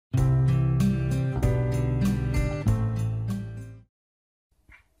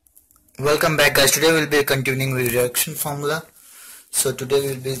Welcome back, guys. Today we'll be continuing with reduction formula. So today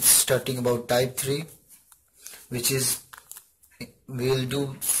we'll be starting about type 3, which is we'll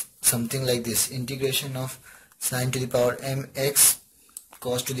do something like this: integration of sine to the power mx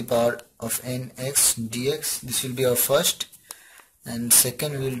cos to the power of nx dx. This will be our first, and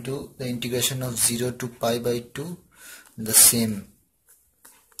second we'll do the integration of 0 to pi by 2, the same.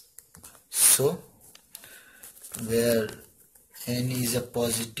 So where n is a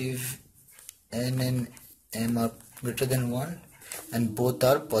positive, n and m are greater than 1 and both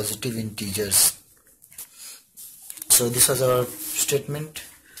are positive integers. So this was our statement.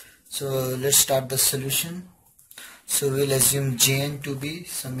 So let's start the solution. So we'll assume Jn to be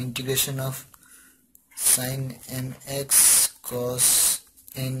some integration of sine mx cos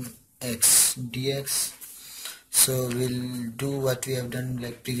nx dx. So we'll do what we have done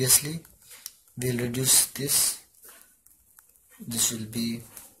like previously. We'll reduce this. This will be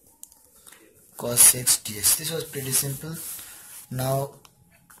cos x dx. This was pretty simple. Now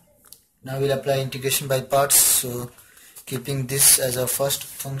we'll apply integration by parts. So keeping this as our first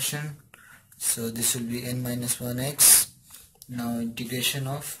function, so this will be n minus 1x. Now integration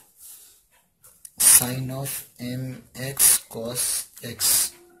of sine of mx cos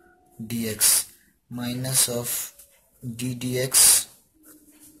x dx minus of d dx.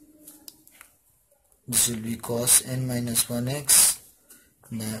 This will be cos n minus 1x.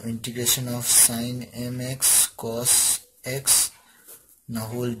 Now integration of sine mx cos x, now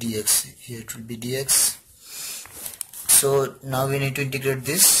whole dx. Here it will be dx. So now we need to integrate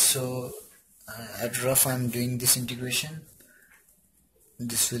this. So at rough I am doing this integration.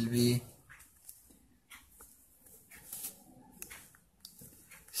 This will be,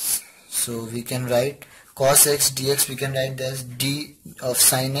 so we can write cos x dx, we can write as d of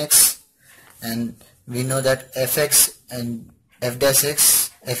sine x, and we know that fx and f dash x,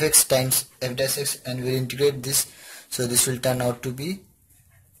 fx times f dash x, and we'll integrate this. So this will turn out to be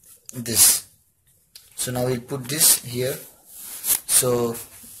this. So now we'll put this here. So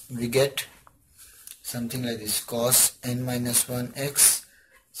we get something like this: cos n minus 1x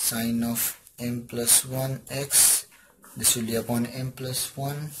sine of m plus 1x. This will be upon m plus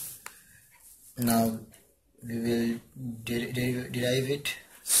 1. Now we will derive it.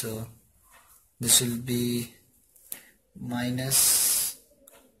 So this will be minus,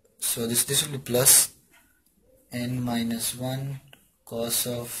 so this will be plus n minus 1 cos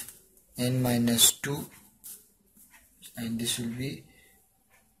of n minus 2, and this will be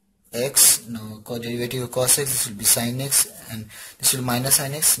x. Now derivative of cos x, this will be sin x, and this will be minus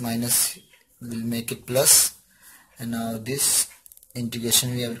sin x. Minus will make it plus, and now this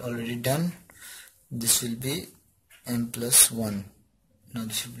integration we have already done. This will be m plus 1. Now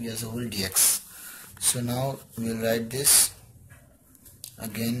this will be as a whole dx. So now we will write this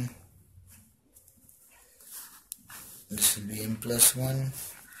again. This will be m plus 1.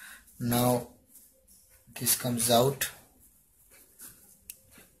 Now this comes out.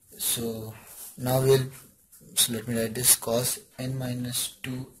 So now so let me write this: cos n minus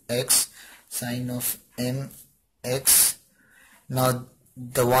 2x sine of mx. Now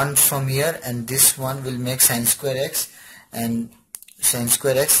the one from here and this one will make sine square x, and sine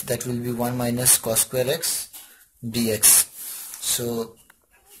square x, that will be 1 minus cos square x dx. So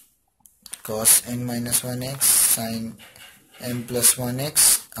cos n minus 1x sine m plus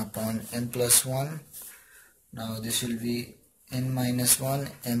 1x upon m plus 1. Now this will be n minus 1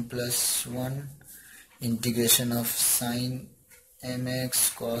 m plus 1 integration of sine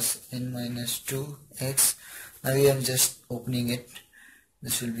mx cos n minus 2x. Now we are just opening it.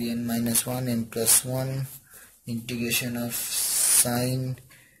 This will be n minus 1 m plus 1 integration of sine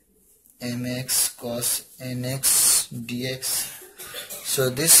mx cos nx dx. So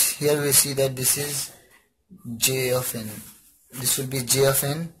this, here we see that this is j of n. This will be j of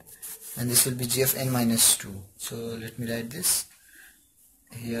n, and this will be j of n minus 2. So let me write this.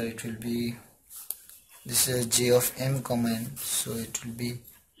 Here it will be, this is j of m comma n. So it will be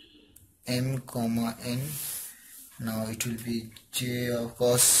m comma n. Now it will be j of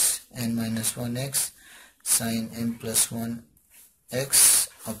cos n minus 1x sine m plus 1 x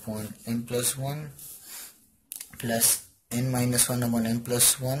upon m plus 1 plus n minus 1 upon m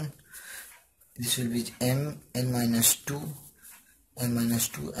plus 1. This will be m n minus 2 n minus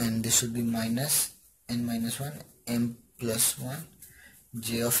 2, and this will be minus n minus 1 m plus 1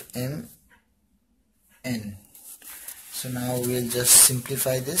 j of m n. So now we'll just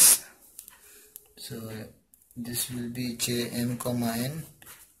simplify this. So this will be j m comma n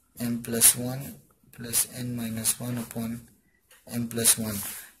m plus 1 plus n minus 1 upon m plus 1.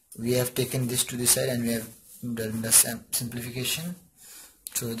 We have taken this to the side and we have done the simplification.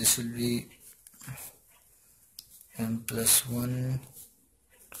 So this will be m plus 1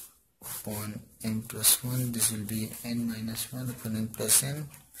 upon m plus 1. This will be n minus 1 upon n plus n,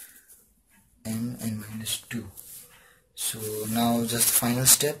 m n minus 2. So now just the final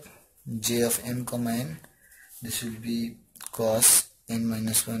step, j of m comma n. This will be cos n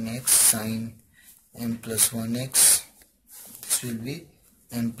minus 1x sine m plus 1x. This will be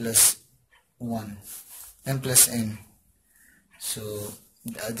m plus 1, m plus n. So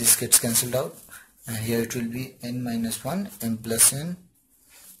this gets cancelled out, and here it will be n minus 1 m plus n,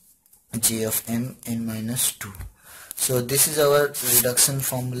 j of m n minus 2. So this is our reduction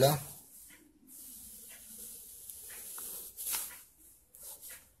formula.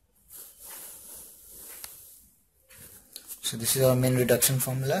 So this is our main reduction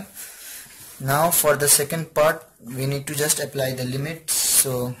formula. Now for the second part, we need to just apply the limits.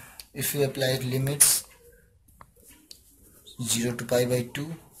 So if we apply limits 0 to pi by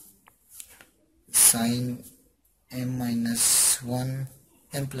 2 sine m minus 1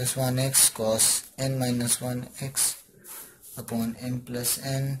 m plus 1x cos n minus 1x upon m plus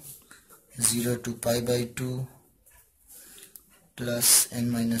n 0 to pi by 2 plus n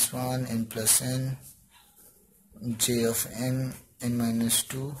minus 1 n plus n j of m n minus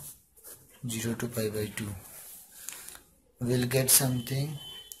 2 0 to pi by 2. We'll get something.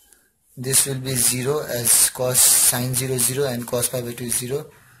 This will be 0 as cos sine 0 0 and cos pi by 2 is 0.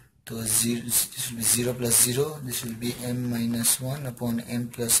 So 0, this will be 0 plus 0. This will be m minus 1 upon m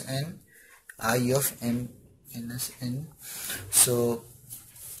plus n, I of m minus n. So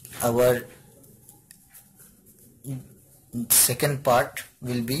our second part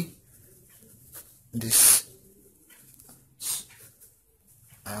will be this.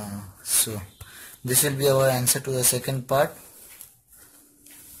 So this will be our answer to the second part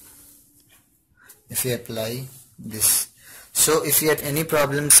if we apply this. So if you had any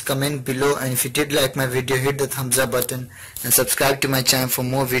problems, comment below, and if you did like my video, hit the thumbs up button and subscribe to my channel for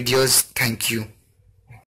more videos. Thank you.